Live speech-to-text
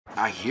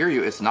I hear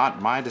you. It's not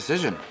my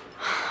decision.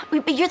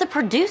 Wait, but you're the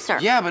producer.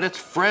 Yeah, but it's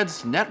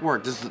Fred's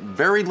network. There's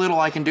very little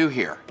I can do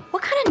here.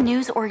 What kind of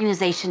news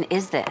organization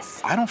is this?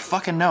 I don't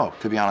fucking know,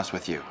 to be honest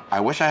with you. I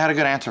wish I had a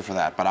good answer for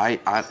that, but I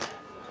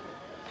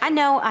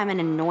know I'm an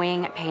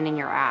annoying pain in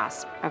your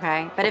ass,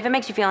 okay? But if it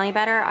makes you feel any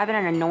better, I've been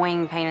an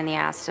annoying pain in the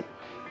ass to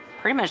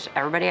pretty much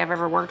everybody I've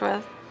ever worked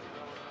with.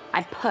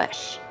 I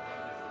push.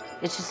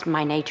 It's just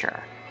my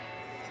nature.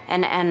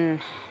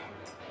 And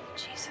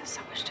Jesus,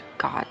 I wish to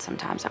God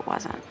sometimes it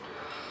wasn't.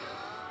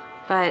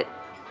 But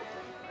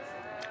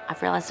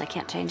I've realized I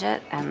can't change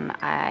it, and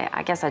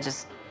I guess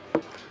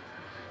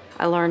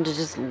I learned to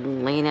just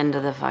lean into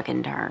the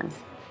fucking turn.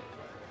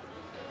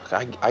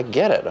 I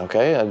get it,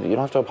 okay? You don't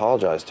have to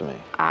apologize to me.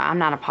 I'm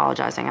not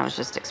apologizing, I was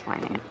just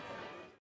explaining it.